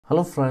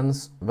Hello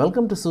friends,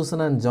 welcome to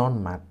Susan and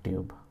John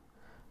MathTube.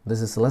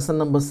 This is lesson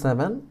number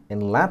 7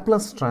 in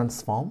Laplace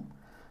transform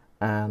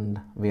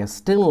and we are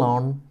still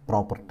on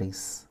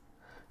properties.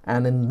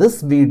 And in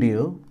this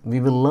video, we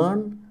will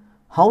learn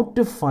how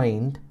to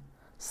find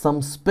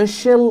some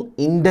special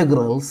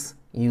integrals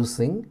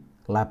using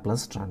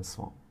Laplace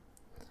transform.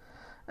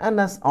 And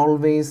as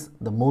always,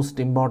 the most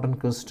important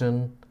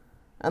question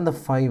and the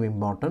 5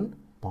 important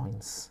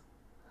points.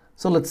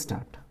 So let's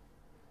start.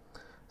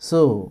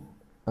 So,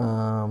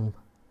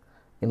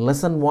 in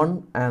lesson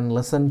 1 and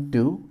lesson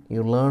 2,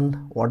 you learned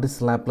what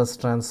is Laplace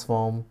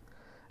transform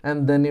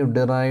and then you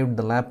derived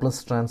the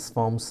Laplace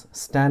transform's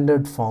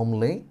standard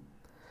formulae.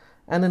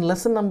 And in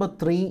lesson number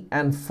 3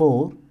 and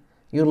 4,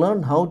 you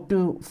learned how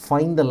to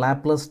find the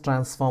Laplace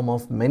transform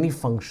of many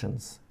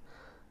functions: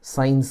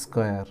 sine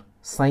square,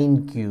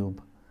 sine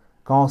cube,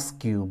 cos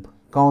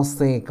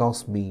A,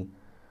 cos B,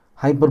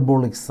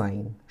 hyperbolic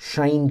sine,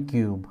 sine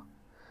cube.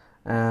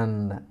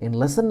 And in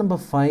lesson number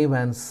 5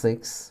 and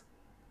 6,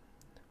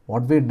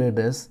 what we did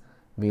is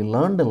we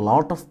learned a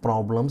lot of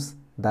problems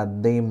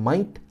that they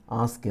might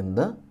ask in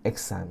the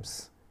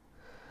exams.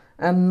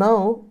 And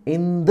now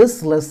in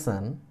this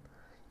lesson,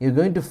 you're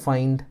going to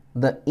find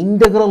the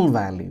integral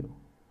value.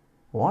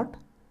 What?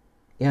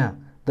 Yeah,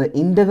 the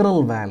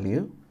integral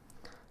value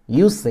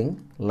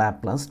using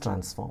Laplace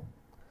transform.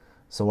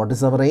 So what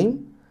is our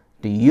aim?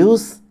 To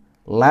use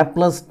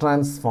Laplace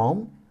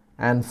transform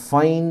and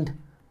find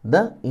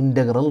the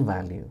integral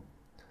value.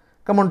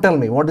 Come on, tell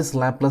me, what is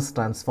Laplace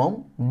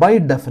transform by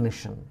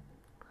definition?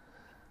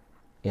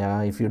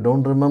 Yeah, if you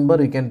don't remember,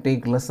 you can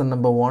take lesson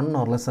number 1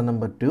 or lesson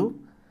number 2.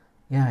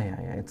 Yeah,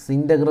 it's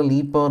integral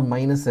e power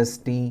minus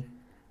st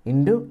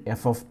into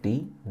f of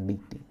t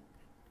dt.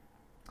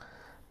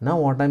 Now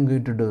what I'm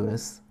going to do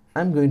is,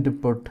 I'm going to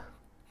put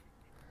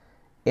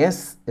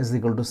s is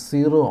equal to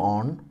 0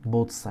 on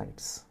both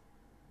sides.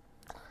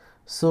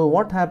 So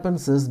what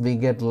happens is we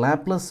get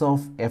Laplace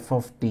of f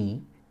of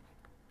t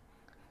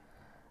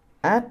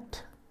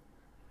at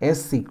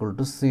s equal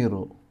to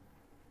 0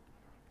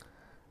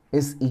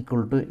 is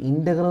equal to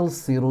integral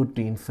 0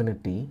 to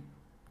infinity.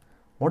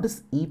 What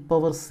is e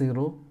power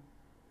 0?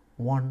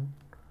 1.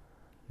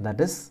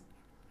 That is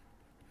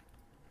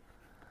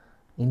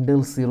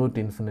integral 0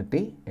 to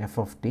infinity f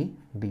of t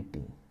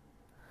dt.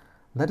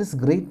 That is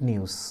great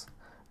news.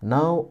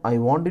 Now I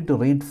want you to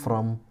read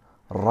from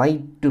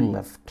right to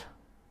left.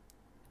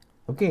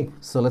 Okay,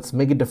 so let's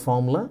make it a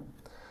formula.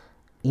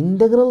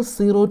 Integral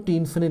 0 to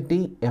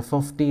infinity f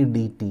of t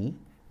dt.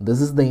 This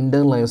is the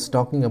integral I was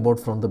talking about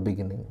from the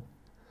beginning.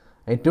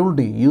 I told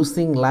you,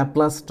 using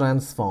Laplace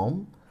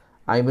transform,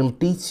 I will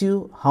teach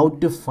you how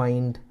to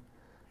find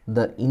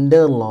the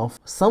integral of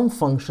some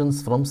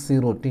functions from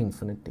 0 to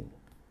infinity.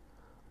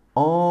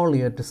 All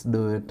you have to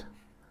do it,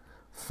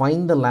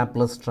 find the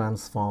Laplace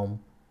transform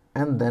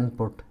and then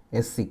put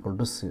s equal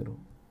to 0.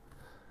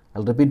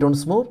 I'll repeat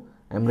once more.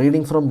 I'm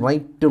reading from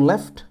right to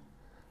left.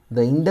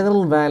 The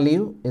integral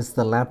value is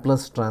the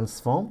Laplace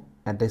transform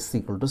at s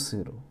equal to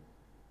 0.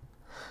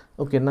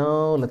 Okay,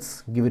 now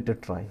let's give it a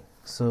try.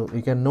 So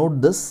you can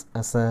note this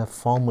as a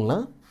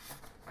formula.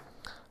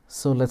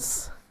 So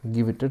let's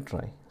give it a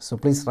try. So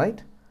please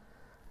write,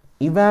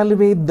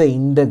 evaluate the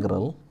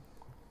integral.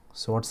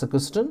 So what's the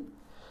question?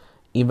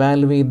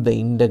 Evaluate the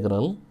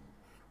integral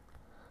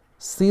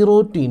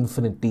 0 to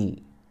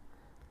infinity.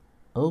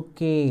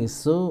 Okay,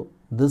 so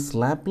this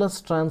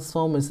Laplace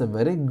transform is a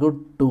very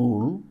good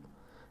tool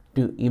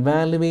to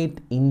evaluate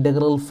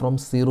integral from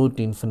 0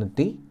 to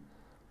infinity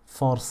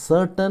for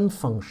certain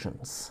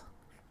functions.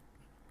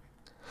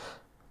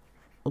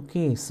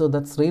 Okay, so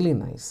that's really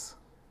nice.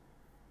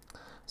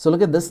 So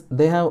look at this.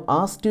 They have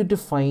asked you to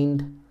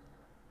find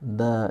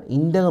the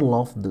integral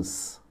of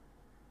this.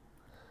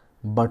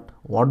 But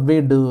what we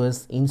do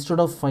is, instead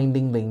of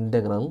finding the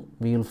integral,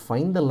 we will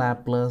find the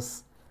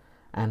Laplace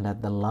and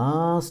at the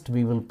last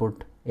we will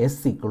put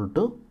s equal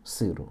to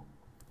 0.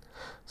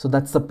 So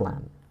that's the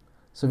plan.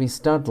 So we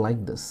start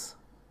like this.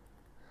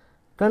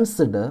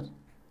 Consider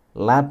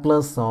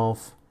Laplace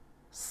of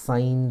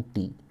sine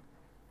t.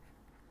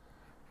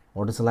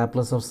 What is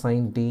Laplace of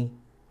sine t?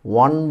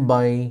 1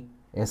 by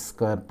s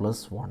square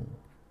plus 1.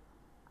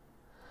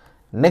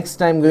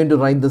 Next I am going to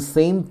write the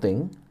same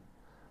thing.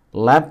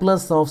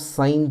 Laplace of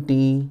sine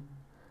t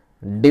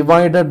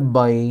divided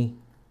by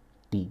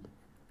t.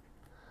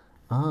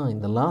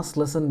 In the last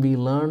lesson we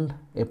learned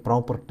a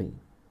property.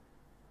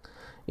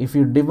 If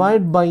you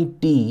divide by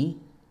t,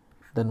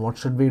 then what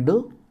should we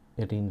do?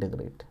 It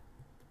integrate.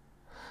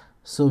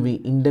 So we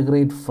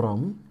integrate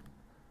from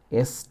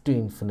s to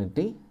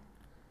infinity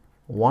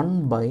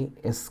 1 by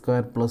s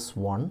square plus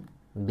 1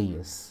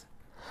 ds.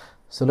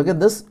 So look at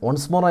this.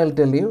 Once more I will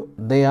tell you.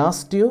 They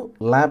asked you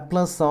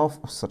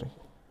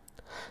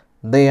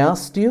They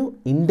asked you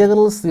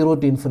integral 0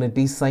 to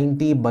infinity sine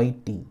t by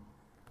t.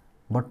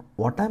 But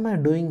what am I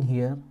doing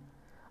here?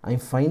 I am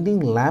finding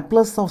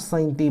Laplace of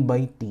sine t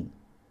by t.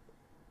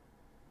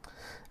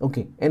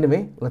 Okay,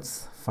 anyway,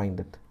 let's find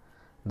it.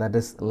 That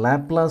is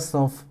Laplace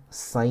of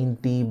sine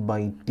t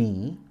by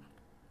t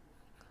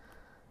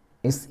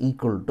is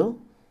equal to,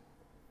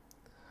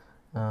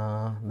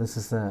 this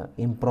is a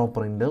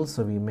improper interval,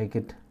 so we make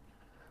it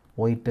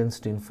y tends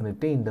to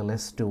infinity, interval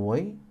s to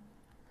y,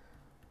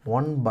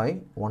 1 by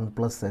 1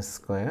 plus s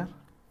square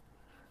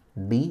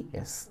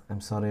ds.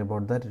 I'm sorry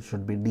about that, it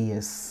should be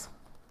ds.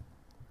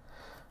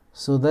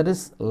 So that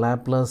is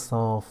Laplace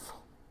of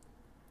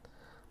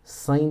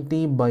sin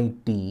t by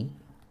t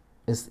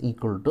is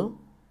equal to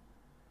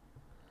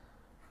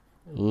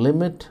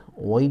limit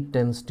y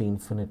tends to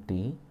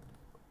infinity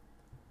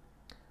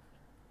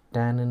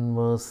tan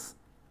inverse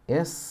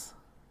s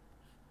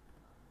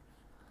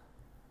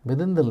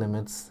within the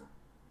limits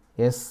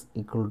s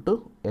equal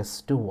to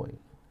s to y.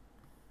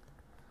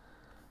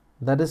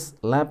 That is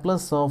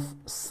Laplace of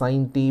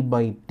sin t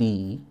by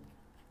t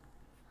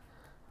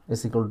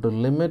is equal to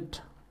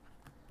limit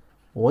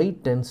y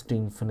tends to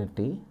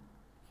infinity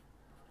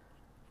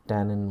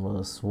tan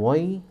inverse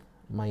y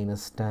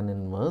minus tan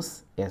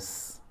inverse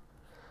s.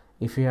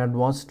 If you had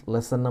watched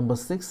lesson number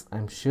 6, I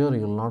am sure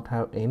you will not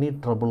have any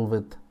trouble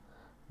with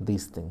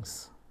these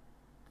things.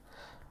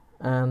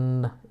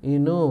 And you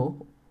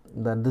know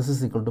that this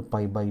is equal to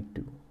pi by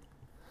 2.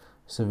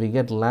 So we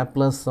get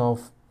Laplace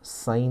of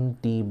sin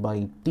t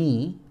by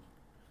t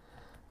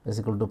is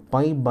equal to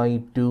pi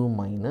by 2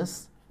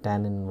 minus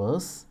tan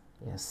inverse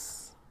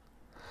s.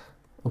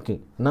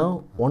 Okay,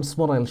 now once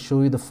more I will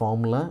show you the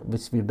formula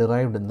which we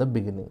derived in the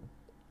beginning.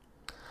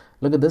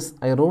 Look at this,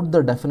 I wrote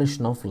the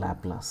definition of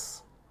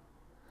Laplace.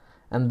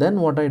 And then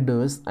what I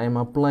do is I am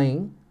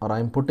applying, or I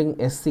am putting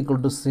s equal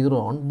to 0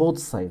 on both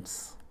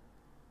sides.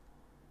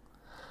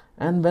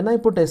 And when I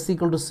put s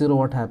equal to 0,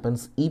 what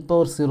happens? E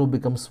power 0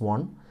 becomes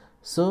 1.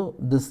 So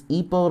this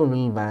e power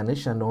will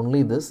vanish and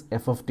only this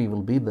f of t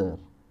will be there.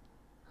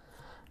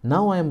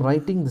 Now I am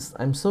writing this,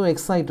 I am so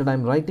excited, I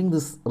am writing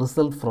this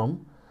result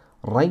from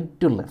right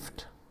to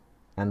left.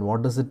 And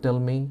what does it tell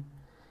me?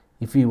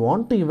 If you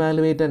want to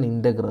evaluate an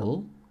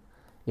integral,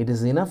 it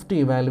is enough to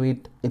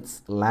evaluate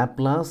its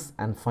Laplace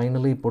and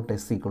finally put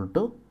s equal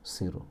to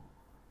 0.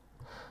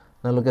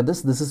 Now look at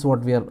this, this is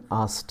what we are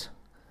asked.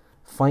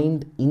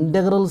 Find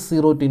integral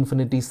 0 to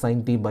infinity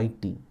sin t by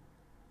t.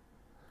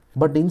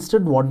 But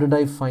instead what did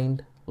I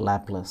find?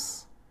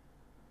 Laplace.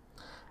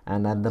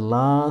 And at the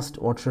last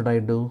what should I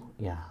do?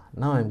 Yeah,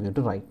 now I am going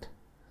to write.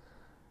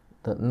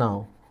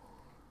 Now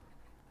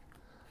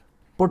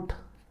put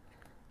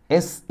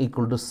s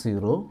equal to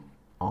 0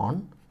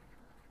 on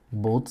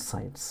both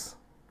sides.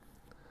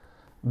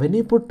 When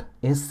you put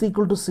s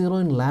equal to 0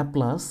 in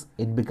Laplace,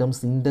 it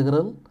becomes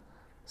integral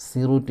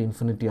 0 to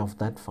infinity of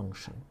that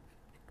function.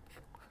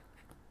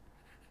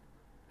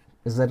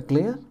 Is that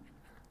clear?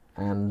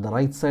 And the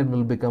right side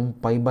will become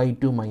pi by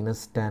 2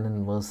 minus tan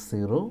inverse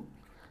 0,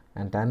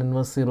 and tan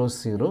inverse 0 is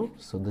 0,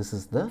 so this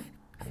is the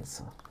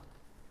answer.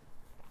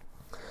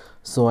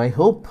 So I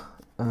hope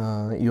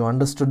you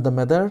understood the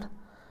method,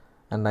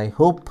 and I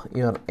hope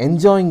you are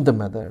enjoying the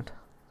method.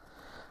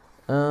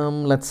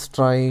 Let's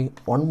try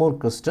one more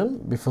question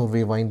before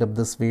we wind up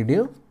this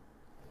video.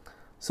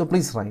 So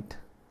please write,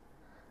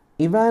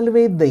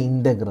 evaluate the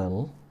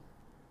integral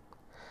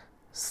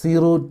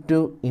 0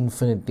 to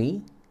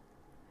infinity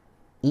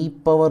e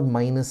power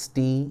minus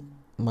t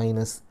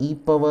minus e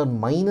power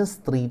minus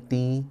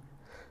 3t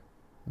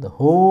the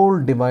whole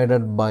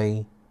divided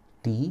by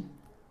t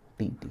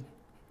dt.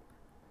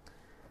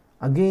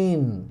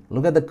 Again,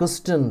 look at the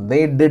question.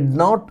 They did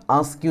not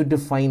ask you to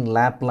find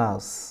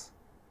Laplace.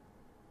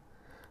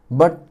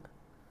 But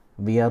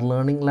we are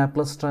learning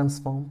Laplace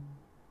transform.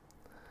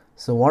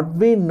 So what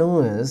we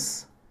know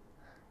is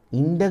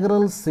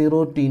integral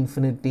 0 to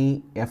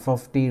infinity f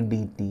of t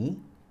dt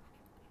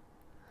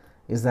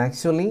is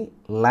actually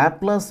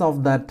Laplace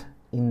of that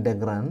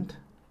integrand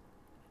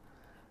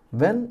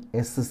when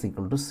s is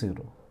equal to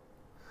 0.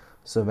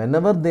 So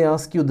whenever they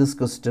ask you this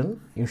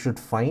question, you should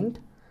find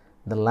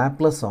the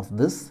Laplace of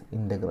this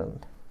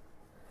integrand.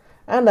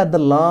 And at the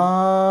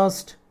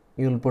last,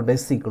 you will put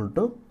s equal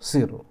to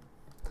 0.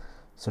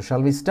 So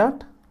shall we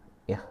start?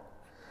 Yeah.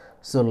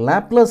 So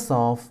Laplace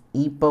of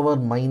e power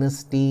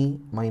minus t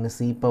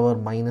minus e power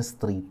minus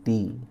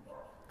 3t,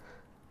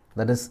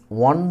 that is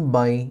 1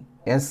 by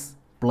s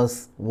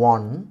plus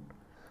 1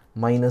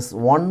 minus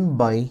 1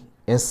 by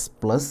s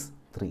plus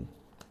 3.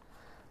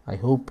 I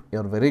hope you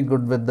are very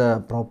good with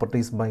the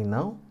properties by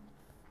now.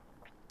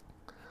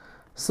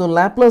 So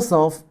Laplace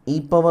of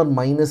e power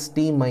minus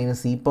t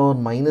minus e power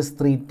minus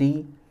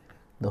 3t,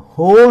 the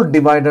whole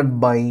divided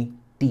by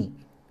t.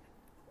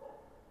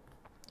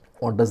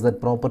 What does that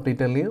property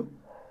tell you?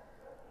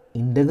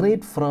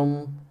 Integrate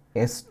from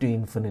s to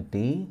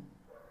infinity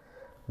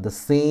the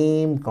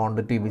same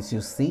quantity which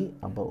you see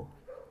above.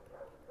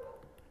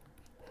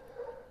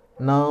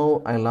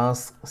 Now I'll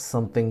ask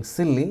something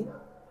silly,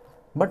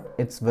 but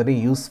it's very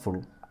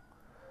useful.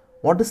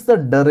 What is the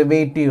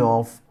derivative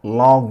of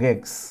log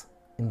x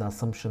in the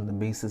assumption the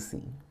base is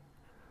c?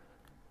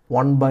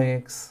 1 by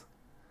x.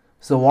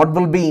 So what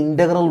will be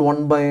integral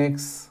 1 by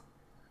x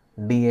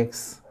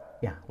dx?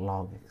 Yeah,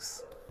 log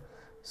x.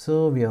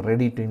 So we are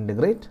ready to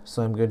integrate.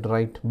 So I'm going to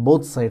write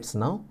both sides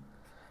now.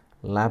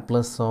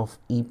 Laplace of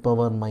e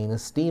power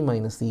minus t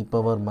minus e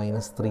power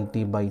minus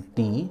 3t by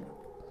t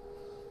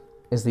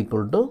is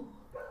equal to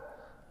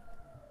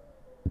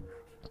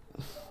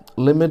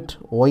limit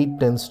y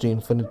tends to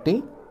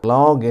infinity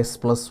log s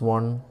plus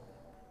 1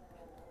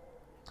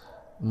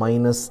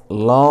 minus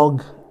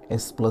log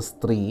s plus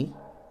 3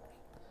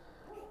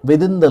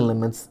 within the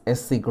limits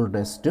s equal to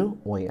s to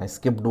y. I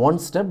skipped one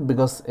step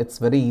because it's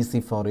very easy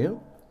for you.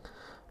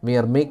 We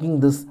are making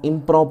this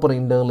improper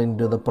integral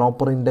into the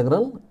proper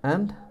integral,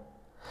 and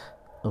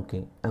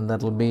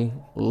that will be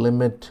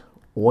limit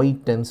y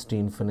tends to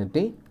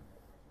infinity.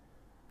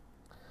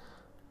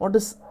 What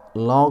is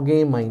log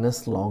a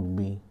minus log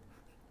b?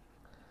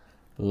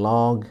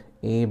 Log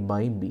a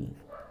by b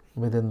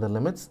within the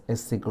limits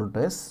s equal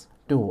to s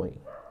to y.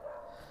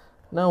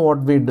 Now what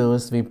we do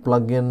is we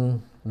plug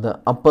in the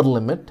upper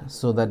limit,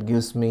 so that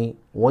gives me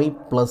y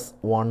plus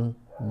 1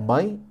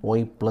 by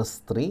y plus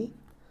 3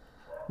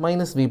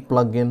 minus we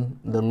plug in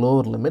the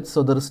lower limit,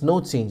 so there is no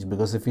change,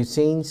 because if you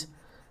change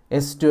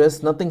s to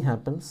s nothing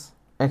happens.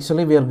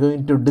 Actually we are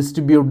going to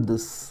distribute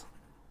this,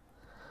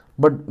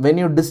 but when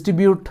you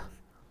distribute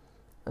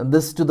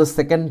this to the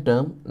second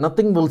term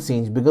nothing will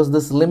change, because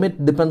this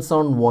limit depends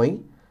on y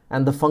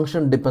and the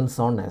function depends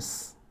on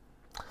s,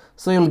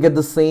 so you will get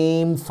the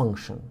same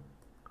function.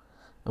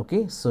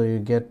 Okay, so you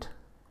get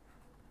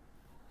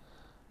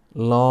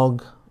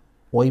log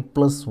y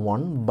plus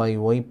 1 by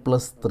y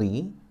plus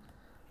 3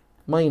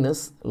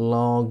 minus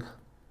log,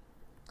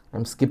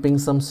 I'm skipping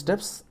some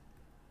steps,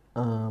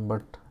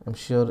 but I'm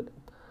sure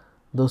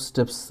those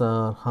steps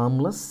are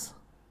harmless.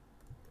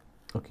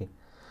 Okay,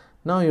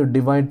 now you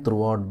divide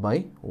throughout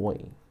by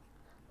y,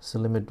 so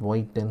limit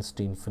y tends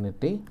to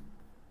infinity,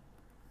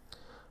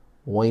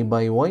 y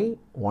by y,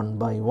 1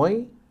 by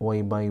y,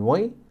 y by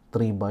y,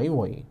 3 by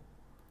y.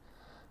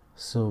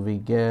 So we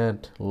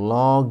get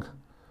log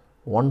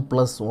 1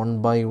 plus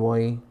 1 by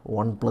y,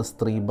 1 plus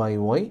 3 by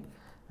y,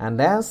 and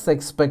as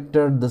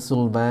expected this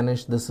will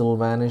vanish,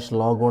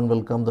 log 1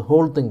 will come, the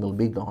whole thing will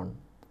be gone.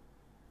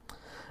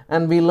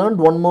 And we learned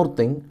one more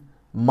thing,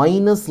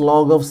 minus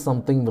log of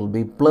something will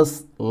be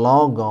plus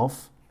log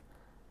of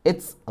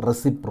its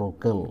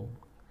reciprocal.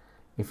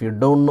 If you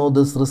don't know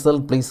this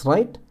result, please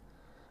write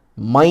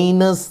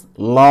minus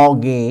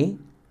log a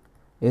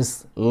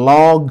is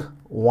log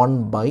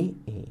 1 by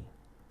a.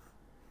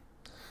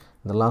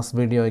 In the last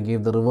video I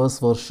gave the reverse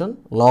version,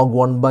 log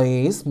 1 by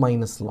a is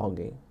minus log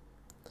a.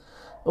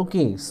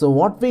 Okay, so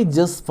what we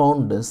just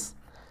found is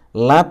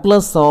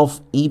Laplace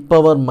of e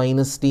power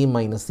minus t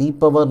minus e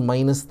power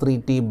minus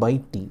 3t by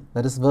t.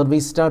 That is where we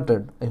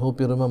started. I hope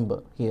you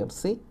remember here,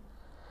 see.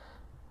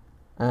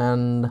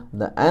 And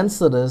the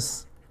answer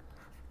is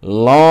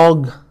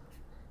log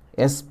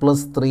s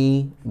plus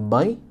 3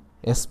 by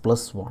s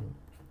plus 1.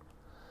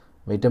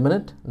 Wait a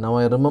minute, now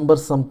I remember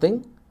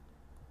something.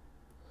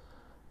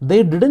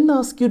 They didn't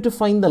ask you to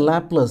find the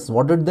Laplace.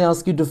 What did they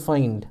ask you to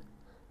find?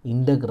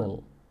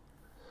 Integral.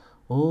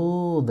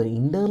 Oh, the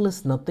integral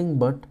is nothing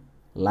but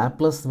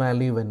Laplace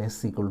value when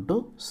s equal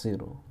to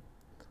 0.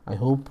 I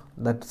hope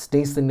that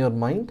stays in your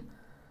mind.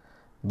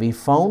 We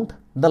found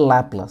the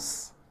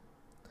Laplace.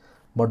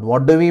 But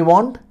what do we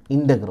want?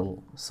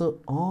 Integral. So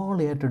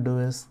all you have to do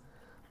is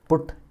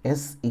put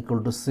s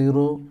equal to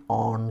 0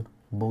 on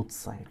both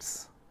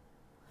sides.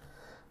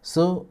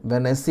 So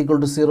when s equal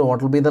to 0,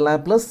 what will be the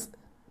Laplace?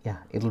 Yeah,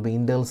 it will be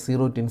integral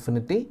 0 to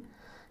infinity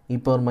e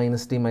power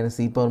minus t minus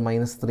e power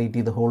minus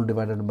 3t the whole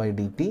divided by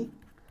dt.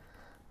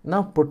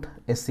 Now put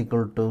s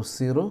equal to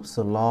 0,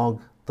 so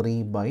log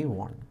 3 by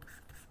 1.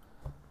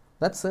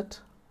 That's it.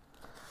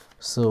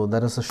 So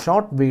that is a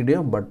short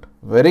video but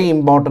very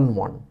important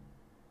one.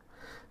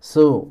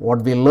 So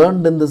what we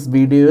learned in this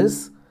video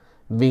is,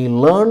 we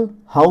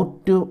learned how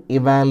to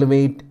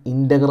evaluate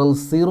integral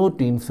 0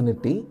 to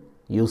infinity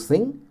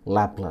using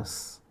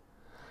Laplace.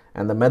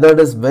 And the method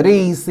is very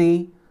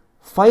easy.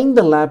 Find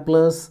the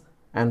Laplace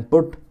and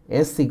put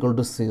s equal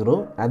to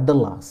 0 at the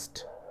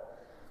last.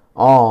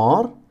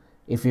 Or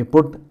if you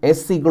put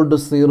s equal to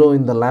 0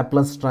 in the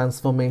Laplace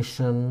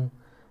transformation,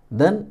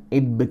 then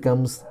it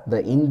becomes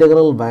the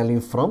integral value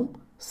from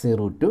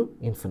 0 to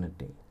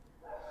infinity.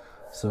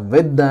 So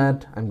with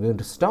that, I'm going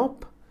to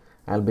stop.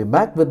 I'll be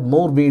back with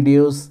more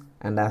videos,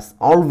 and as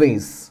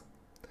always,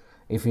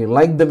 if you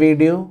like the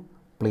video,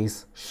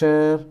 please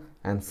share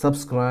and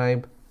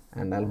subscribe,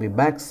 and I'll be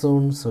back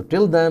soon. So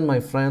till then, my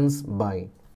friends, bye.